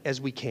lives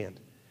as we can.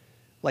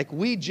 Like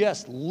we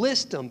just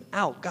list them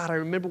out. God, I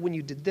remember when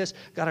you did this.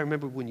 God, I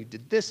remember when you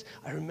did this.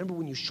 I remember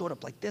when you showed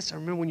up like this. I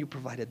remember when you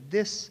provided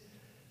this.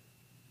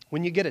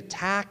 When you get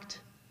attacked,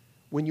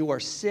 when you are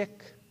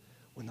sick,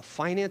 when the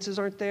finances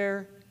aren't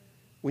there,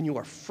 when you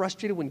are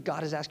frustrated, when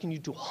God is asking you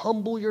to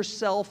humble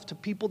yourself to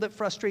people that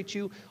frustrate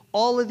you,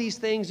 all of these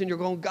things, and you're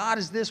going, God,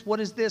 is this? What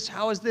is this?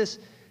 How is this?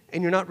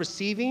 And you're not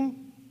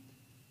receiving,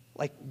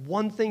 like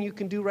one thing you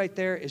can do right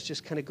there is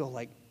just kind of go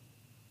like,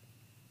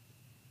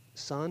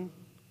 son,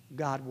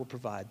 God will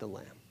provide the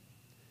lamb.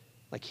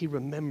 Like he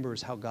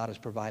remembers how God has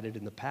provided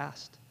in the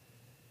past.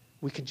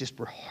 We can just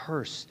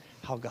rehearse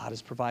how God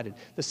has provided.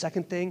 The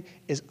second thing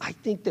is I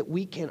think that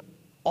we can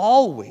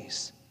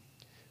always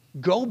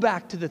go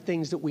back to the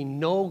things that we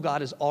know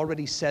God has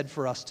already said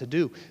for us to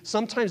do.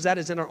 Sometimes that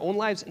is in our own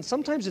lives, and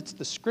sometimes it's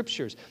the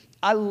scriptures.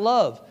 I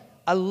love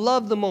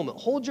the moment.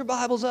 Hold your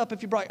Bibles up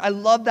if you brought. I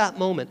love that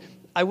moment.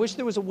 I wish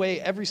there was a way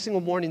every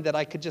single morning that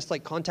I could just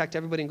like contact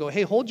everybody and go,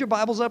 hey, hold your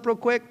Bibles up real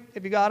quick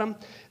if you got them,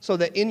 so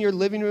that in your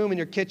living room, in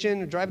your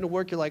kitchen, or driving to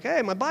work, you're like,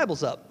 hey, my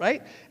Bible's up,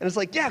 right? And it's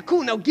like, yeah,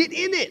 cool, now get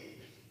in it.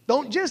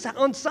 Don't just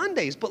on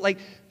Sundays, but like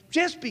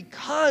just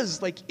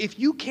because, like, if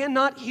you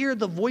cannot hear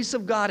the voice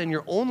of God in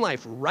your own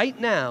life right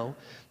now,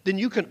 then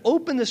you can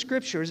open the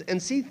scriptures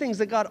and see things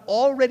that God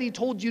already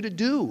told you to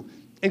do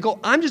and go,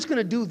 I'm just going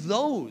to do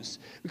those.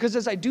 Because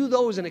as I do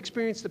those and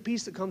experience the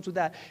peace that comes with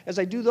that, as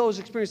I do those,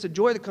 experience the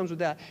joy that comes with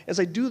that, as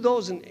I do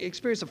those and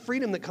experience the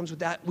freedom that comes with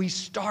that, we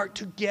start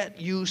to get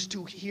used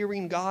to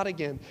hearing God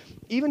again.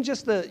 Even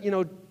just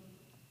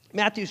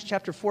Matthew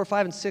chapter 4,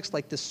 5, and 6,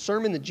 like the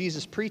sermon that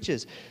Jesus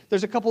preaches,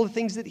 there's a couple of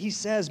things that he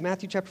says.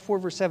 Matthew chapter 4,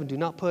 verse 7, do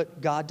not put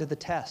God to the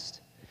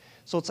test.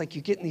 So it's like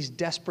you get in these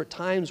desperate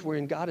times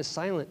wherein God is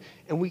silent.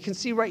 And we can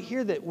see right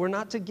here that we're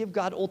not to give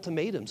God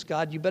ultimatums.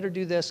 God, you better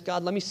do this.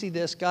 God, let me see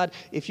this. God,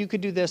 if you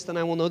could do this, then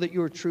I will know that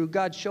you are true.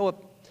 God, show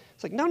up.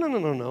 It's like,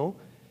 no.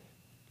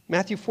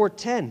 Matthew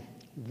 4:10,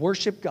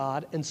 worship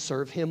God and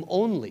serve him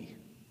only,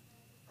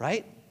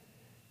 right?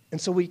 And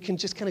so we can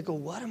just kind of go,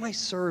 what am I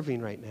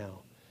serving right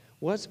now?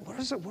 What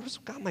has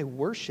got my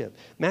worship?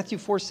 Matthew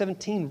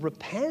 4:17,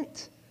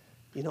 repent.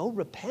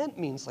 Repent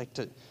means like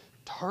to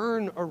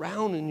turn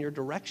around in your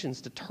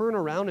directions, to turn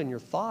around in your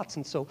thoughts.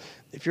 And so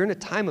if you're in a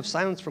time of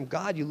silence from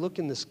God, you look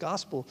in this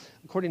gospel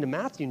according to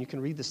Matthew and you can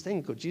read this thing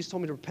and go, Jesus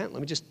told me to repent.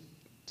 Let me just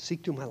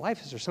seek through my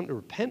life. Is there something to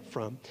repent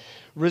from?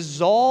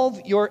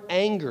 Resolve your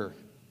anger.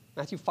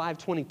 Matthew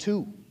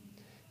 5:22.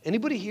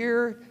 Anybody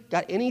here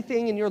got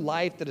anything in your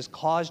life that has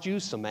caused you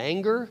some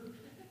anger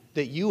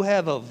that you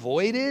have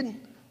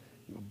avoided?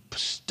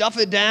 Stuff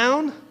it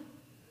down?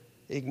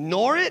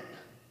 Ignore it?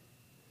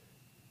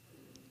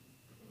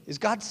 Is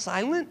God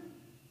silent?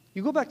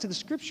 You go back to the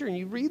scripture and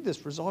you read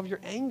this, resolve your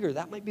anger.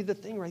 That might be the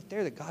thing right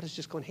there that God is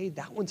just going, hey,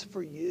 that one's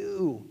for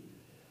you.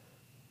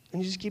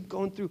 And you just keep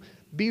going through.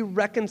 Be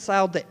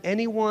reconciled to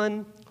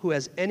anyone who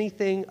has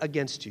anything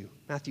against you.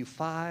 Matthew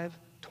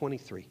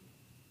 5:23.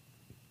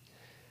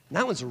 And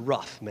that one's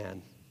rough,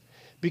 man.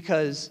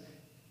 Because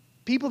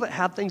people that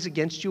have things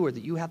against you or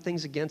that you have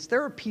things against,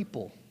 there are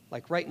people,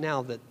 like right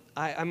now, that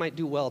I might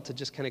do well to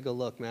just kind of go,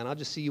 look, man, I'll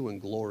just see you in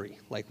glory.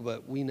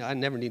 But I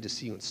never need to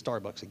see you in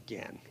Starbucks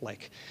again.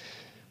 Like,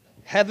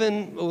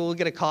 heaven, we'll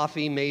get a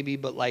coffee maybe,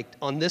 but like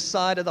on this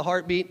side of the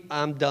heartbeat,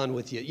 I'm done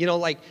with you.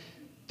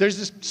 There's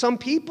just some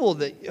people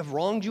that have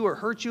wronged you or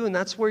hurt you, and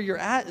that's where you're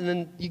at. And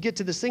then you get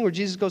to this thing where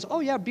Jesus goes, oh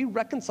yeah, be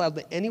reconciled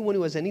to anyone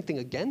who has anything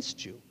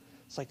against you.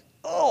 It's like,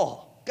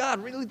 oh,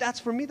 God, really?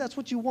 That's for me? That's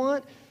what you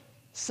want?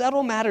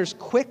 Settle matters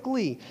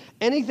quickly.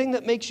 Anything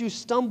that makes you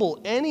stumble,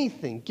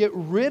 anything, get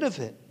rid of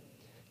it.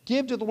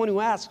 Give to the one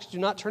who asks. Do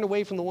not turn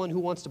away from the one who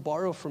wants to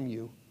borrow from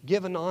you.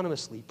 Give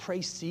anonymously.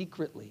 Pray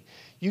secretly.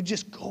 You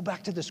just go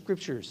back to the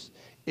scriptures.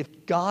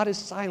 If God is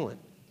silent,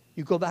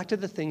 you go back to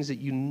the things that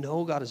you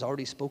know God has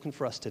already spoken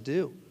for us to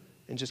do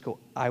and just go,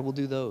 I will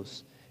do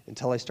those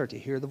until I start to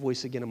hear the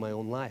voice again in my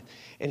own life.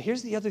 And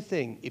here's the other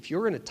thing. If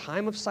you're in a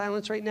time of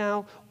silence right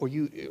now or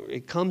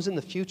it comes in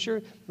the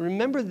future,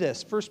 remember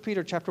this, 1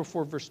 Peter chapter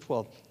 4, verse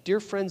 12. Dear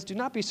friends, do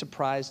not be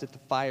surprised at the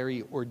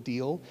fiery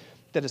ordeal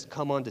that has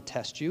come on to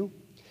test you,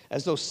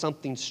 as though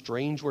something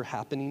strange were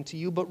happening to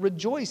you, but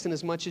rejoice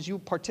inasmuch as you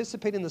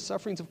participate in the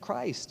sufferings of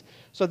Christ,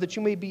 so that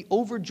you may be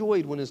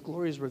overjoyed when his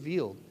glory is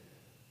revealed.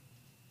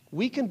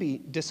 We can be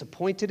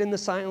disappointed in the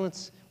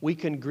silence, we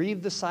can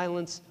grieve the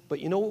silence, but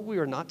you know what? We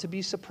are not to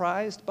be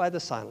surprised by the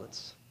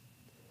silence.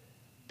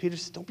 Peter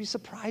says, don't be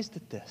surprised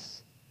at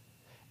this.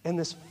 And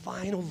this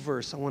final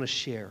verse I want to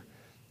share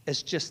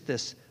is just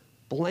this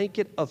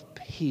blanket of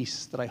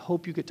peace that I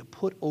hope you get to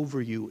put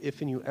over you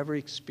if and you ever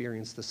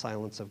experience the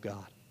silence of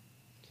God.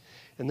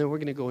 And then we're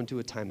going to go into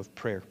a time of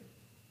prayer.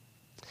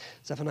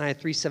 Zephaniah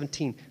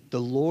 3:17,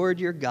 the Lord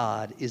your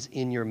God is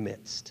in your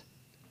midst,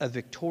 a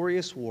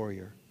victorious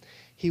warrior.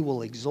 He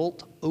will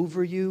exult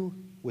over you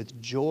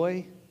with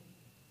joy.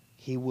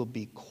 He will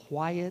be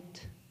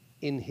quiet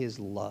in his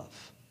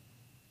love.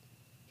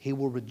 He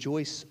will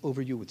rejoice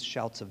over you with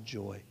shouts of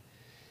joy.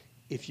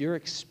 If you're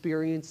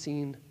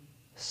experiencing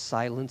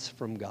silence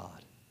from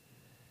God,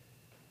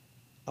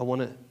 I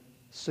want to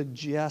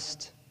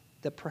suggest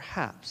that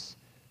perhaps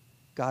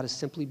God is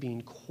simply being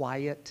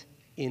quiet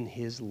in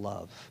his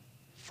love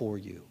for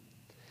you.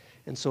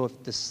 And so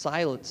if the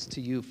silence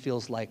to you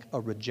feels like a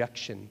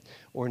rejection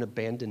or an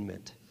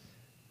abandonment,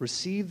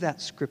 receive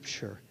that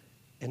scripture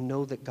and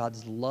know that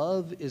God's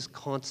love is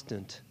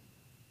constant,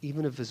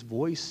 even if his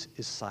voice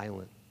is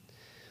silent.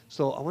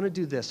 So I want to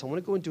do this. I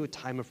want to go into a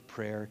time of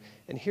prayer.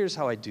 And here's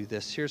how I do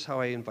this. Here's how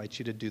I invite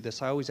you to do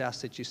this. I always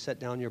ask that you set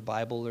down your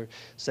Bible or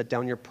set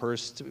down your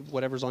purse,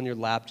 whatever's on your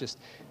lap. Just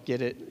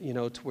get it,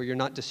 to where you're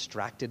not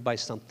distracted by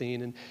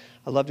something. And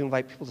I love to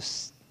invite people to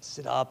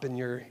sit up in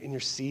your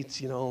seats,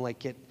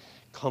 get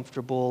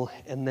comfortable.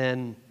 And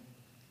then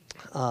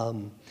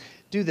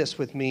do this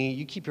with me.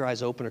 You keep your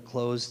eyes open or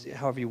closed,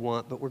 however you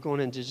want. But we're going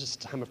into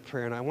just a time of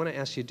prayer. And I want to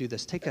ask you to do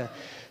this. Take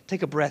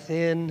a breath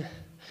in.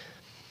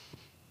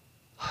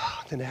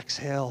 Then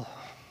exhale.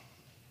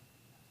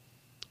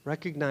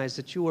 Recognize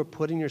that you are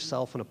putting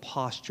yourself in a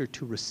posture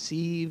to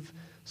receive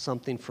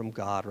something from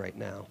God right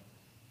now.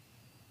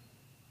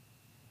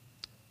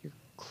 You're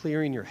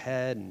clearing your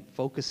head and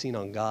focusing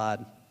on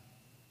God,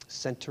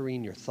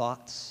 centering your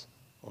thoughts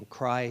on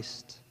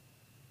Christ.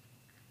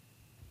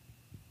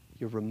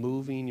 You're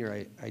removing your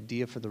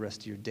idea for the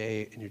rest of your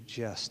day, and you're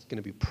just going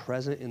to be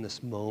present in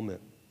this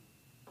moment.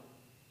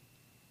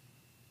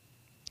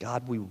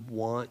 God, we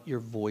want your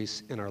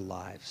voice in our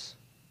lives.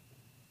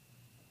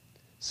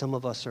 Some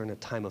of us are in a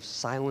time of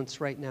silence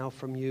right now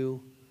from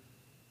you.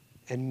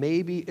 And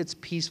maybe it's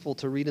peaceful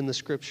to read in the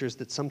scriptures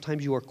that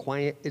sometimes you are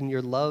quiet in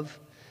your love.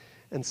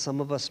 And some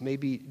of us,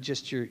 maybe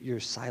just your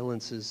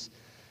silence is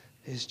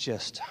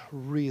just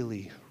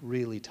really,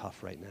 really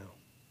tough right now.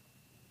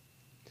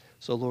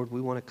 So Lord, we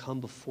want to come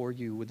before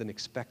you with an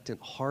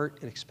expectant heart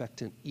and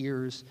expectant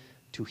ears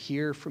to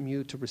hear from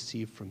you, to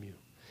receive from you.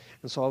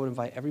 And so I would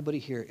invite everybody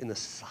here, in the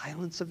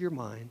silence of your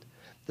mind,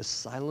 the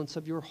silence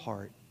of your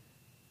heart,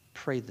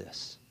 pray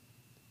this.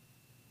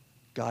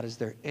 God, is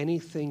there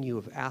anything you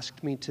have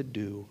asked me to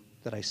do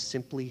that I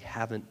simply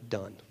haven't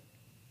done?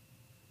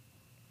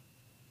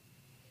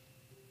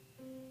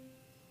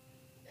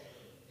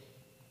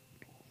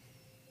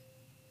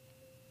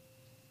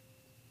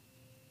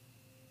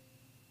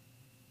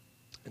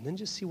 And then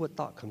just see what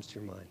thought comes to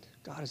your mind.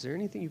 God, is there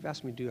anything you've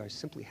asked me to do I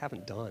simply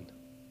haven't done?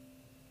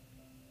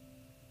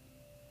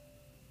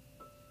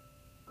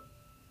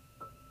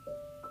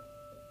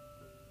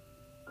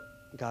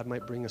 God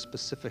might bring a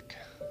specific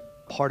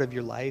part of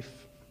your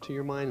life to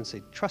your mind and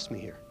say, trust me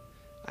here.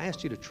 I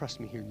asked you to trust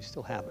me here and you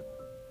still haven't.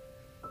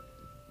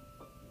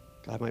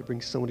 God might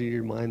bring somebody to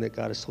your mind that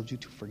God has told you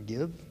to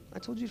forgive. I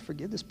told you to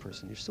forgive this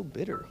person. You're still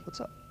bitter. What's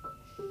up?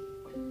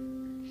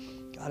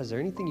 God, is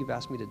there anything you've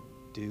asked me to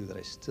do that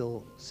I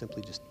still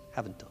simply just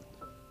haven't done?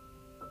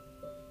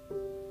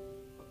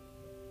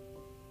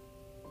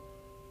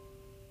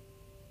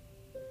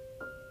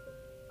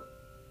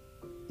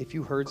 If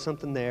you heard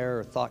something there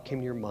or thought came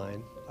to your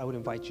mind, I would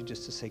invite you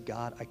just to say,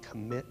 God, I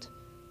commit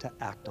to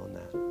act on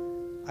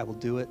that. I will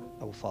do it.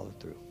 I will follow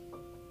through.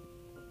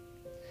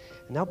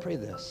 And now pray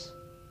this.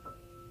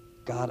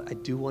 God, I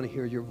do want to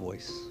hear your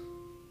voice,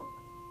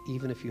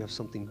 even if you have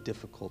something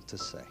difficult to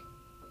say.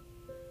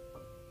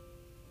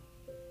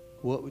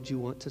 What would you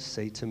want to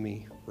say to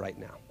me right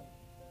now?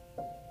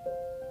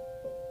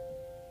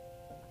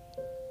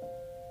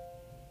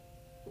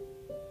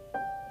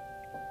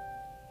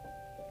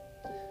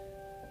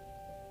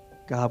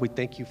 God, we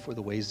thank you for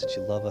the ways that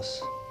you love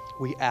us.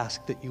 We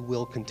ask that you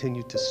will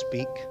continue to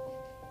speak.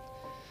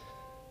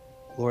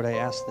 Lord, I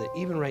ask that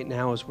even right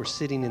now as we're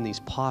sitting in these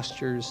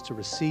postures to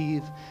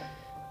receive,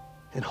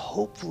 and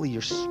hopefully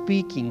you're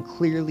speaking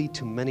clearly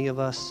to many of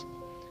us,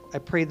 I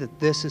pray that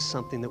this is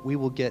something that we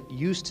will get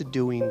used to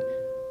doing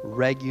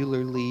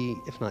regularly,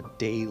 if not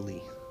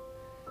daily.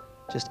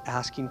 Just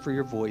asking for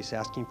your voice,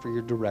 asking for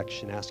your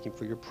direction, asking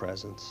for your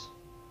presence.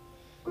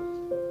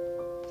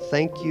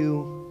 Thank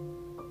you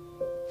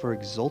for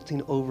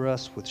exulting over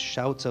us with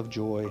shouts of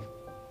joy.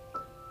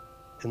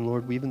 And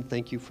Lord, we even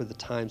thank you for the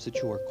times that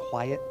you are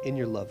quiet in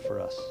your love for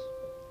us.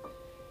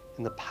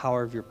 In the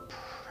power of your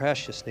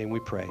precious name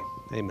we pray.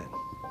 Amen.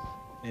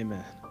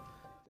 Amen.